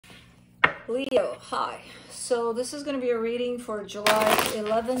Leo, hi. So this is going to be a reading for July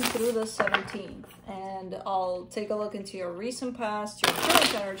 11th through the 17th. And I'll take a look into your recent past, your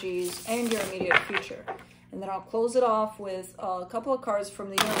current energies, and your immediate future. And then I'll close it off with a couple of cards from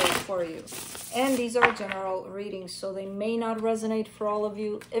the universe for you. And these are general readings, so they may not resonate for all of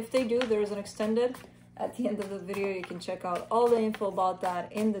you. If they do, there's an extended. At the end of the video, you can check out all the info about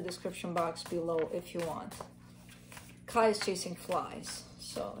that in the description box below if you want. Kai is chasing flies.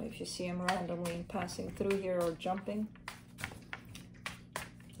 So if you see him randomly passing through here or jumping,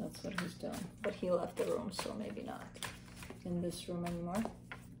 that's what he's doing. But he left the room, so maybe not in this room anymore.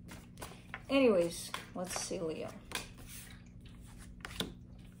 Anyways, let's see Leo.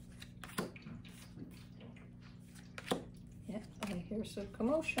 Yeah, I hear some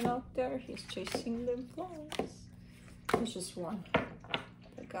commotion out there. He's chasing the flies. There's just one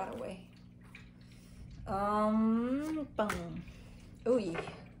that got away. Bum. Ooh,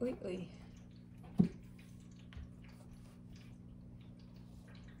 ooh, ooh.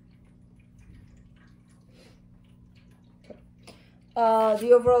 Okay.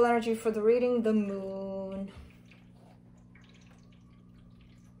 The overall energy for the reading, the moon.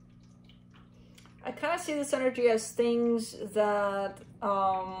 I kind of see this energy as things that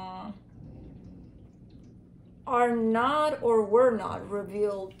are not or were not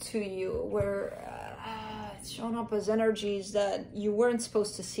revealed to you, where it's shown up as energies that you weren't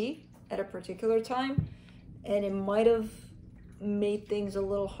supposed to see at a particular time, and it might have made things a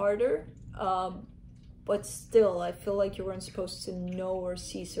little harder, but still I feel like you weren't supposed to know or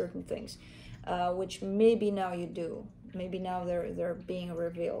see certain things, which maybe now you do. Maybe now they're being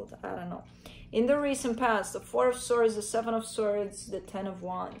revealed. I don't know. In the recent past, the Four of Swords, the Seven of Swords, the Ten of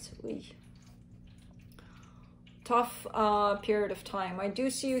Wands. Tough period of time. I do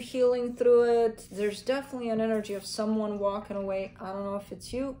see you healing through it. There's definitely an energy of someone walking away. I don't know if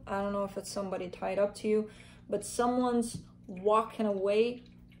it's you. I don't know if it's somebody tied up to you, but someone's walking away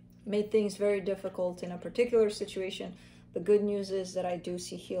made things very difficult in a particular situation. The good news is that I do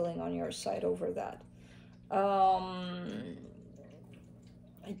see healing on your side over that.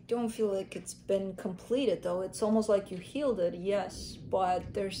 I don't feel like it's been completed though. It's almost like you healed it, yes,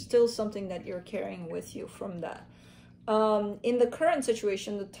 but there's still something that you're carrying with you from that. In the current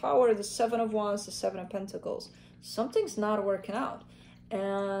situation, the Tower, the Seven of Wands, the Seven of Pentacles, something's not working out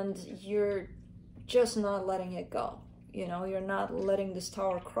and you're just not letting it go. You know, you're not letting this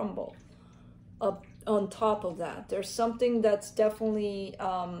tower crumble. Up on top of that, there's something that's definitely,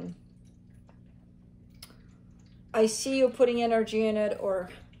 I see you putting energy in it or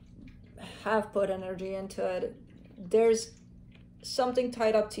have put energy into it. There's something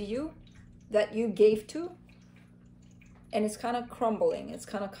tied up to you that you gave to, and it's kind of crumbling. It's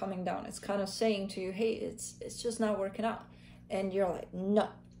kind of coming down. It's kind of saying to you, hey, it's just not working out. And you're like, no,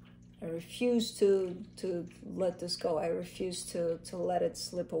 I refuse to let this go. I refuse to let it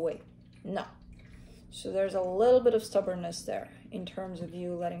slip away. No. So there's a little bit of stubbornness there in terms of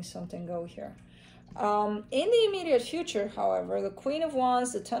you letting something go here. In the immediate future, however, the Queen of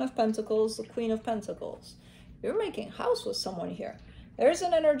Wands, the Ten of Pentacles, the Queen of Pentacles, you're making house with someone here. There's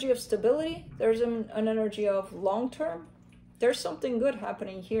an energy of stability. There's an energy of long-term. There's something good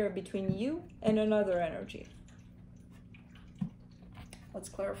happening here between you and another energy. Let's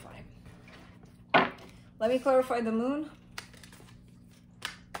clarify. Let me clarify the moon.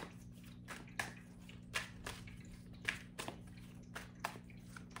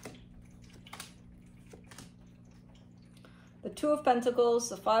 The Two of Pentacles,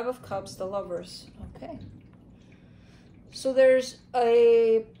 the Five of Cups, the Lovers. Okay. So there's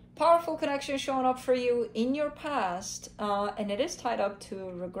a powerful connection showing up for you in your past, and it is tied up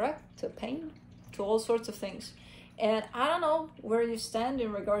to regret, to pain, to all sorts of things. And I don't know where you stand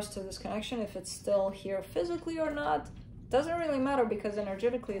in regards to this connection, if it's still here physically or not. Doesn't really matter because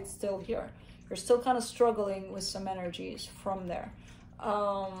energetically it's still here. You're still kind of struggling with some energies from there.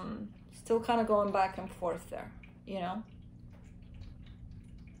 Still kind of going back and forth there, you know?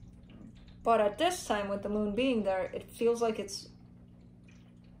 But at this time, with the moon being there, it feels like it's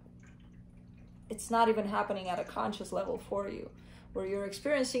not even happening at a conscious level for you, where you're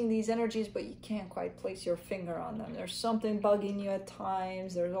experiencing these energies, but you can't quite place your finger on them. There's something bugging you at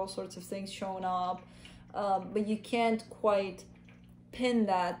times. There's all sorts of things showing up, but you can't quite pin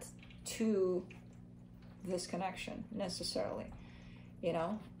that to this connection necessarily, you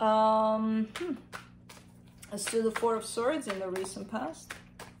know? Let's do the Four of Swords in the recent past.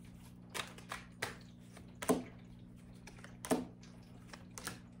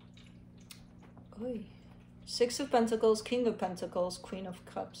 Six of Pentacles, King of Pentacles, Queen of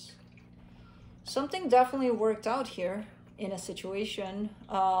Cups. Something definitely worked out here in a situation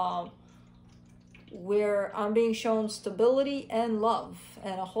where I'm being shown stability and love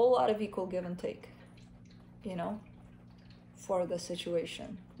and a whole lot of equal give and take, you know, for the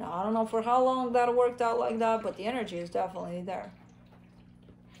situation. Now, I don't know for how long that worked out like that, but the energy is definitely there.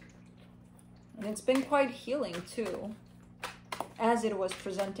 And it's been quite healing too, as it was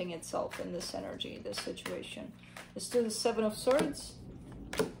presenting itself in this energy, this situation. Let's do the Seven of Swords.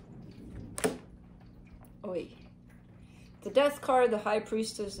 Oi. The Death card, the High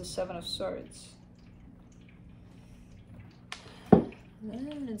Priestess, the Seven of Swords.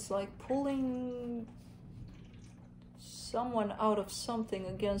 And it's like pulling someone out of something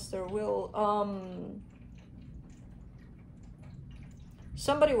against their will.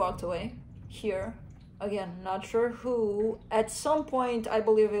 Somebody walked away here. Again, not sure who. At some point, I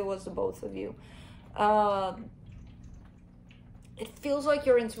believe it was the both of you. It feels like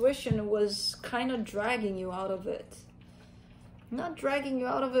your intuition was kind of dragging you out of it. Not dragging you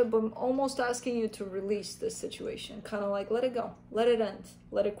out of it, but almost asking you to release this situation. Kind of like, let it go. Let it end.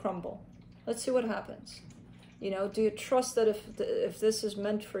 Let it crumble. Let's see what happens. You know, do you trust that if this is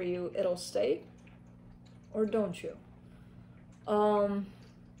meant for you, it'll stay? Or don't you?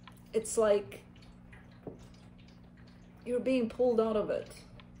 It's like you're being pulled out of it.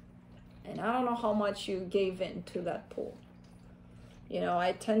 And I don't know how much you gave in to that pull. You know,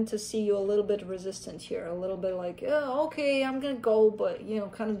 I tend to see you a little bit resistant here. A little bit like, oh, okay, I'm going to go. But, you know,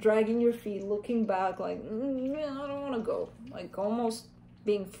 kind of dragging your feet, looking back like, yeah, I don't want to go. Like almost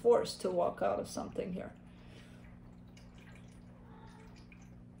being forced to walk out of something here.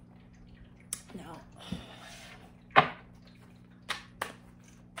 Now,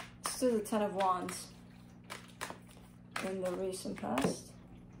 let's do the Ten of Wands in the recent past.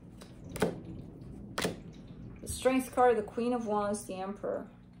 The Strength card, the Queen of Wands, the Emperor.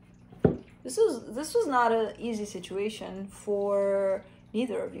 This was not an easy situation for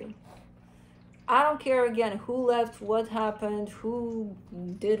neither of you. I don't care again who left, what happened, who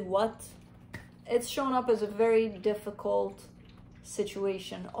did what. It's shown up as a very difficult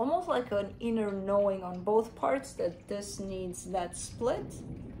situation, almost like an inner knowing on both parts that this needs that split,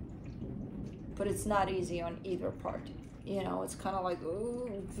 but it's not easy on either part. You know, it's kind of like, ooh,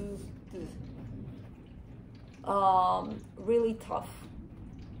 really tough,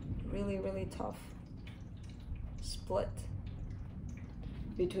 really tough split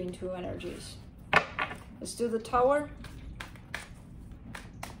between two energies. Let's do the Tower.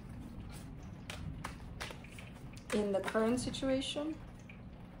 In the current situation,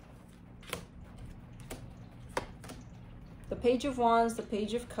 the Page of Wands, the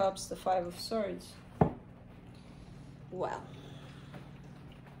Page of Cups, the Five of Swords. Well,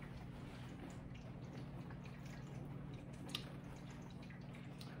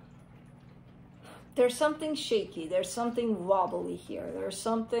 there's something shaky, there's something wobbly here, there's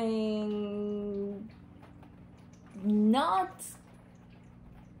something not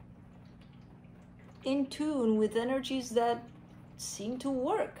in tune with energies that seem to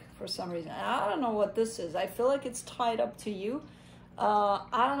work for some reason. I don't know what this is. I feel like it's tied up to you.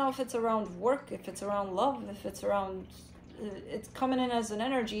 I don't know if it's around work, if it's around love, if it's around, it's coming in as an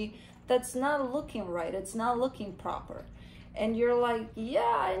energy that's not looking right. It's not looking proper. And you're like, yeah,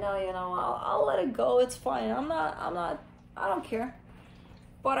 I know, you know, I'll let it go. It's fine. I don't care.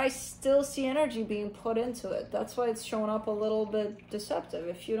 But I still see energy being put into it. That's why it's showing up a little bit deceptive.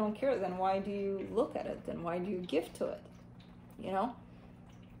 If you don't care, then why do you look at it? Then why do you give to it? You know?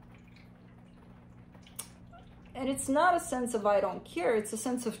 And it's not a sense of I don't care. It's a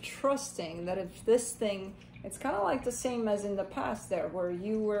sense of trusting that if this thing, it's kind of like the same as in the past there, where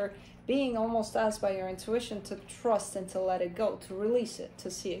you were being almost asked by your intuition to trust and to let it go, to release it, to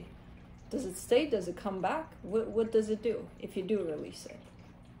see, does it stay? Does it come back? What does it do if you do release it?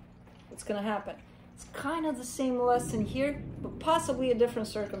 What's going to happen? It's kind of the same lesson here, but possibly a different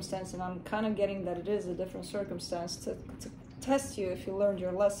circumstance. And I'm kind of getting that it is a different circumstance to test you if you learned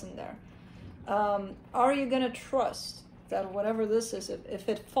your lesson there. Are you going to trust that whatever this is, if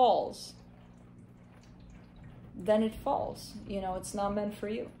it falls, then it falls? You know, it's not meant for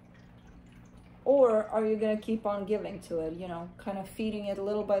you. Or are you going to keep on giving to it, you know, kind of feeding it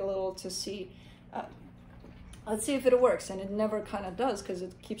little by little to see, let's see if it works. And it never kind of does, because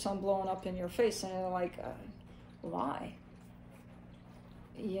it keeps on blowing up in your face. And you're like, why?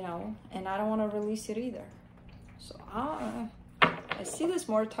 You know, and I don't want to release it either. So I see this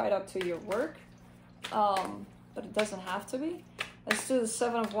more tied up to your work, but it doesn't have to be. Let's do the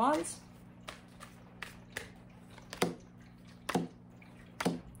Seven of Wands.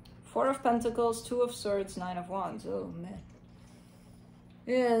 Four of Pentacles, Two of Swords, Nine of Wands. Oh, man.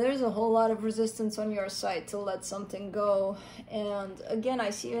 Yeah, there's a whole lot of resistance on your side to let something go. And again, I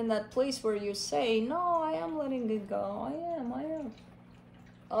see you in that place where you say, no, I am letting it go. I am.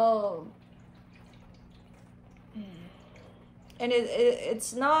 Oh. And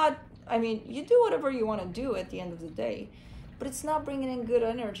it's not, I mean, you do whatever you want to do at the end of the day, but it's not bringing in good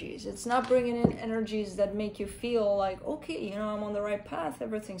energies. It's not bringing in energies that make you feel like, okay, you know, I'm on the right path.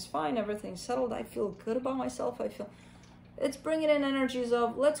 Everything's fine. Everything's settled. I feel good about myself. It's bringing in energies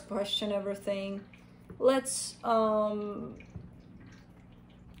of, let's question everything. Let's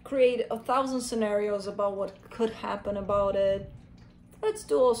create 1,000 scenarios about what could happen about it. Let's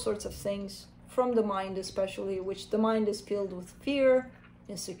do all sorts of things from the mind, especially, which the mind is filled with fear,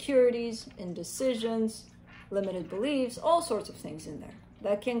 insecurities, indecisions, limited beliefs, all sorts of things in there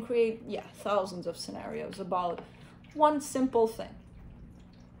that can create, yeah, thousands of scenarios about one simple thing,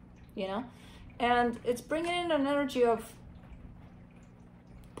 you know? And it's bringing in an energy of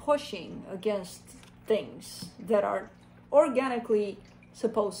pushing against things that are organically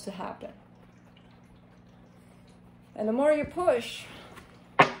supposed to happen. And the more you push,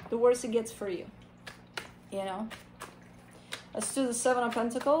 the worse it gets for you, you know? Let's do the Seven of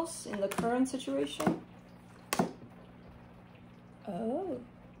Pentacles in the current situation. Oh.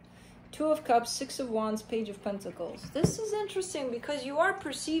 Two of Cups, Six of Wands, Page of Pentacles. This is interesting because you are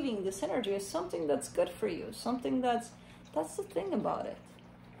perceiving this energy as something that's good for you, something that's the thing about it.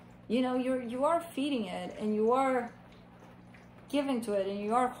 You know, you are feeding it and you are giving to it and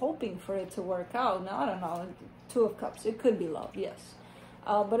you are hoping for it to work out. Now, I don't know, Two of Cups, it could be love, yes.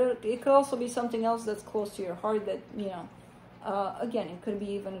 But it could also be something else that's close to your heart that, you know, again, it could be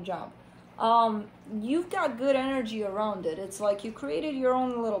even a job. You've got good energy around it. It's like you created your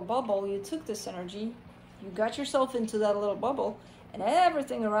own little bubble. You took this energy, you got yourself into that little bubble, and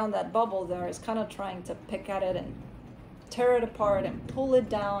everything around that bubble there is kind of trying to pick at it and tear it apart and pull it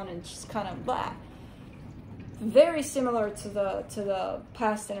down and just kind of blah. Very similar to the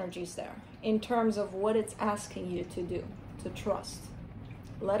past energies there in terms of what it's asking you to do, to trust.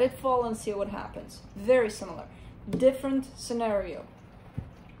 Let it fall and see what happens. Very similar. Different scenario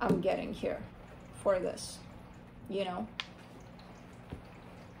I'm getting here for this, you know?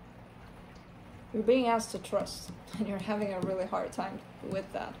 You're being asked to trust, and you're having a really hard time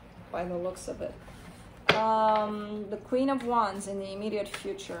with that, by the looks of it. The Queen of Wands in the immediate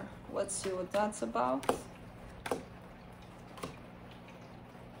future. Let's see what that's about.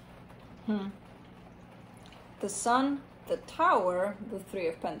 The Sun, the Tower, the Three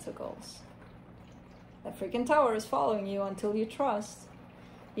of Pentacles. That freaking tower is following you until you trust.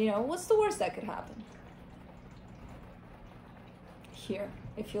 You know, what's the worst that could happen? Here,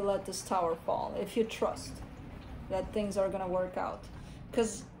 if you let this tower fall, if you trust that things are gonna work out.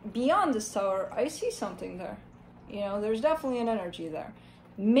 Because beyond this tower, I see something there. You know, there's definitely an energy there.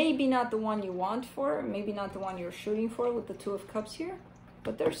 Maybe not the one you want for, maybe not the one you're shooting for with the Two of Cups here,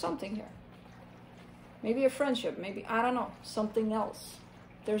 but there's something here. Maybe a friendship, maybe, I don't know, something else.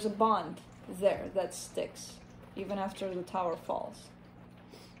 There's a bond there that sticks, even after the tower falls.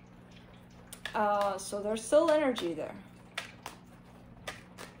 So there's still energy there.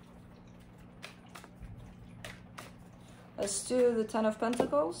 Let's do the Ten of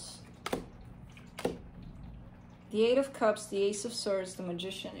Pentacles. The Eight of Cups, the Ace of Swords, the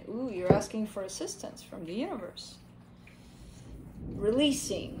Magician. Ooh, you're asking for assistance from the universe.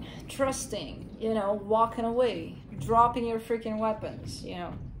 Releasing, trusting, you know, walking away, dropping your freaking weapons, you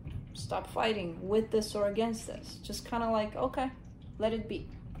know, stop fighting with this or against this. Just kind of like, okay, let it be.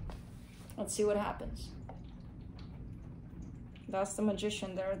 Let's see what happens. That's the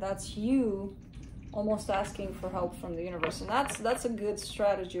Magician there. That's you almost asking for help from the universe. And that's a good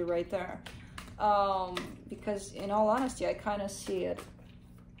strategy right there. Because in all honesty, I kind of see it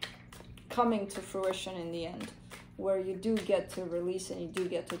coming to fruition in the end, where you do get to release and you do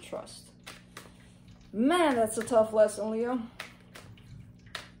get to trust. Man, that's a tough lesson, Leo.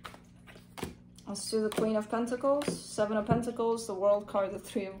 Let's do the Queen of Pentacles, Seven of Pentacles, the World card, the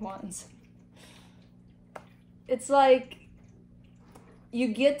Three of Wands. It's like you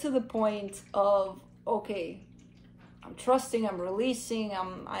get to the point of, okay, I'm trusting, I'm releasing,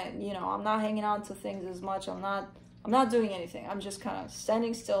 I'm not hanging on to things as much. I'm not doing anything. I'm just kind of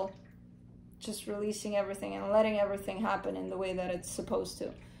standing still, just releasing everything and letting everything happen in the way that it's supposed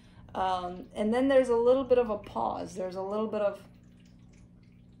to. And then there's a little bit of a pause. There's a little bit of,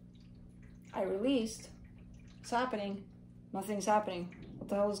 I released, it's happening, nothing's happening. What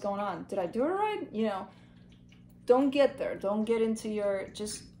the hell is going on? Did I do it right? You know, don't get there. Don't get into your,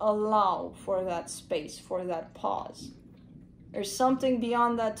 just allow for that space, for that pause. There's something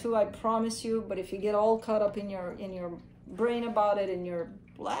beyond that too, I promise you. But if you get all caught up in your brain about it and you're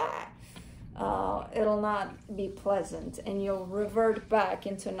blah, it'll not be pleasant and you'll revert back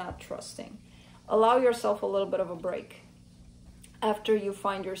into not trusting. Allow yourself a little bit of a break after you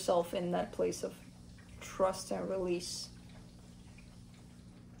find yourself in that place of trust and release.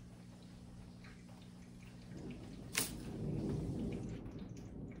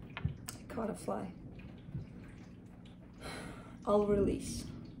 I caught a fly. I'll release.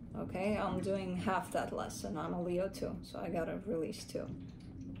 Okay, I'm doing half that lesson. I'm a Leo too, so I gotta release too.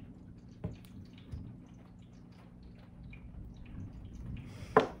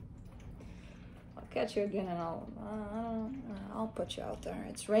 I'll catch you again and I'll put you out there.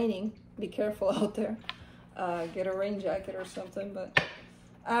 It's raining. Be careful out there. Get a rain jacket or something, but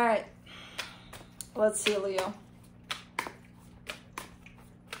all right. Let's see, Leo.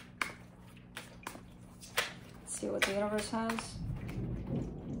 Let's see what the universe has.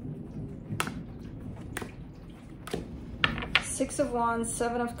 Six of Wands,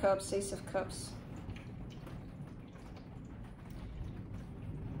 Seven of Cups, Ace of Cups.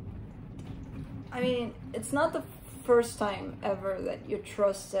 I mean, it's not the first time ever that you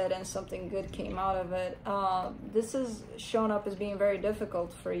trusted and something good came out of it. This has shown up as being very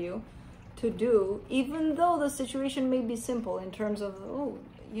difficult for you to do, even though the situation may be simple in terms of, oh,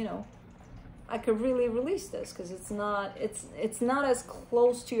 you know, I could really release this because it's not as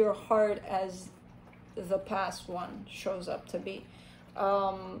close to your heart as the past one shows up to be.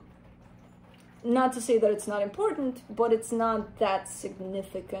 Not to say that it's not important, but it's not that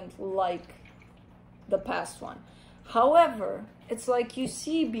significant like the past one. However, it's like you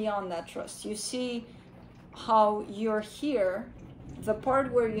see beyond that trust. You see how you're here. The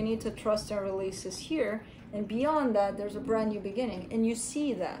part where you need to trust and release is here, and beyond that there's a brand new beginning, and you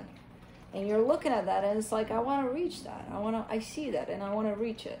see that and you're looking at that and it's like, I want to reach that. I see that and I want to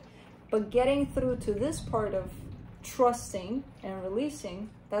reach it. But getting through to this part of trusting and releasing,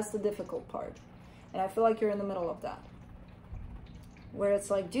 that's the difficult part. And I feel like you're in the middle of that. Where it's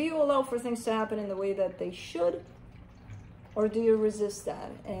like, do you allow for things to happen in the way that they should? Or do you resist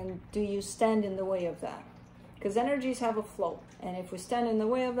that? And do you stand in the way of that? Because energies have a flow. And if we stand in the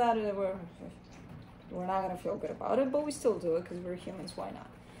way of that, we're not going to feel good about it. But we still do it because we're humans. Why not?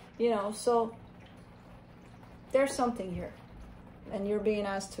 You know, so there's something here. And you're being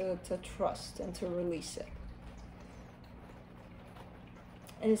asked to trust and to release it.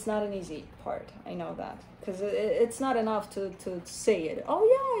 And it's not an easy part. I know that. Because it's not enough to say it. Oh,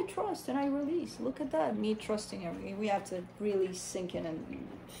 yeah, I trust and I release. Look at that. Me trusting everything. We have to really sink in and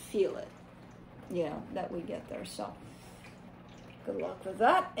feel it. You know, that we get there. So, good luck with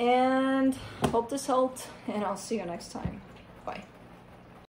that. And hope this helped. And I'll see you next time.